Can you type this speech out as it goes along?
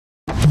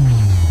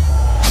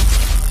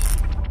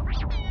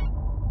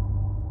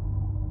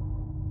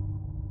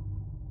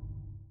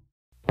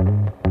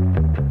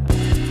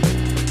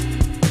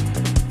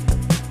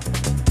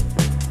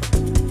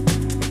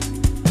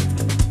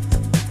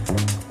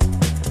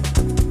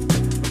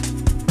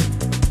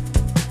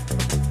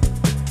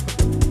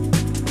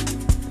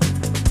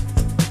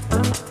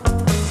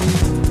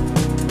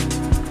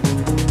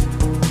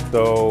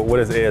So what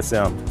is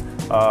ASM?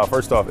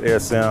 First off,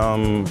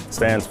 ASM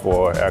stands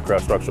for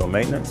Aircraft Structural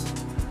Maintenance.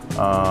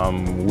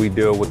 We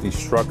deal with the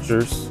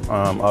structures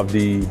of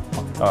the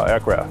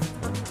aircraft,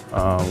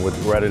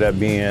 whether that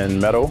being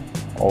metal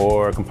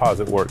or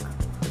composite work.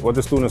 What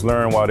the students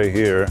learn while they're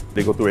here,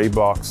 they go through 8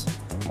 blocks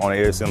on the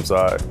ASM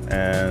side,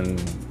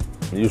 and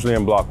usually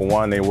in block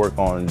 1 they work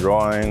on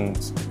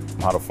drawings,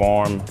 how to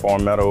form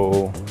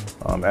metal.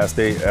 As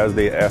they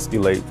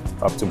escalate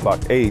up to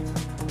block 8,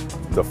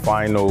 the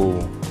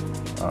final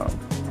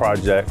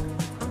project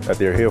that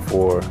they're here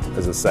for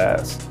is a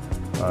SAS.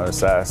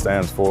 SAS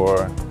stands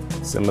for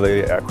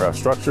Simulated Aircraft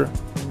Structure.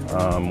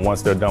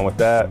 Once they're done with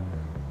that,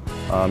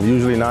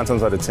 usually 9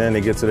 times out of 10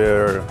 they get to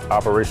their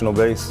operational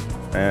base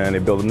and they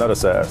build another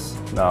SAS.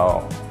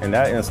 Now, in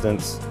that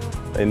instance,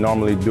 they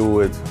normally do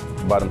it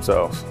by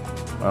themselves,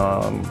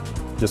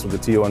 just with the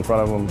TO in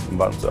front of them,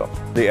 by themselves.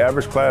 The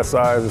average class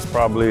size is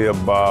probably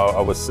about,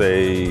 I would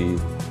say,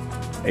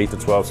 8 to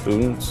 12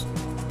 students.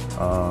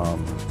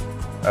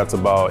 That's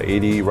about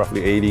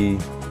roughly 80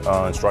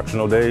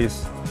 instructional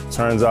days.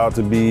 Turns out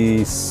to be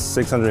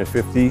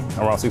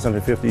around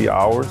 650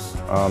 hours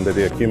that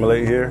they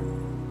accumulate here.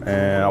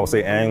 And I would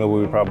say annually we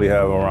would probably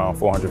have around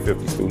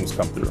 450 students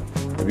come through.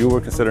 If you were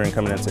considering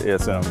coming into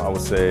ASM, I would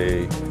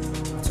say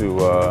to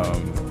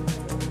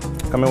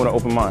come in with an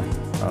open mind.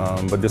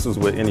 But this is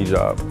with any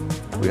job.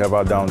 We have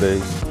our down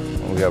days,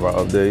 and we have our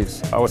up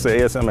days. I would say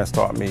ASM has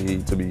taught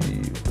me to be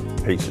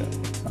patient.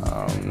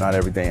 Not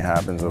everything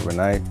happens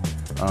overnight.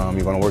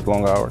 You're gonna work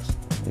long hours.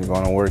 You're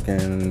gonna work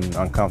in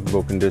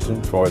uncomfortable conditions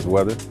as far as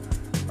weather.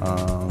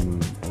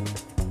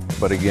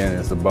 But again,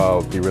 it's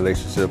about the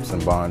relationships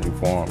and bonds you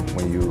form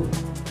when you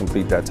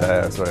complete that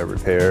task or that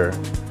repair,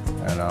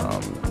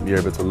 and you're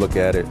able to look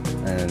at it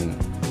and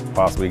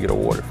possibly get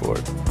awarded for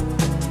it.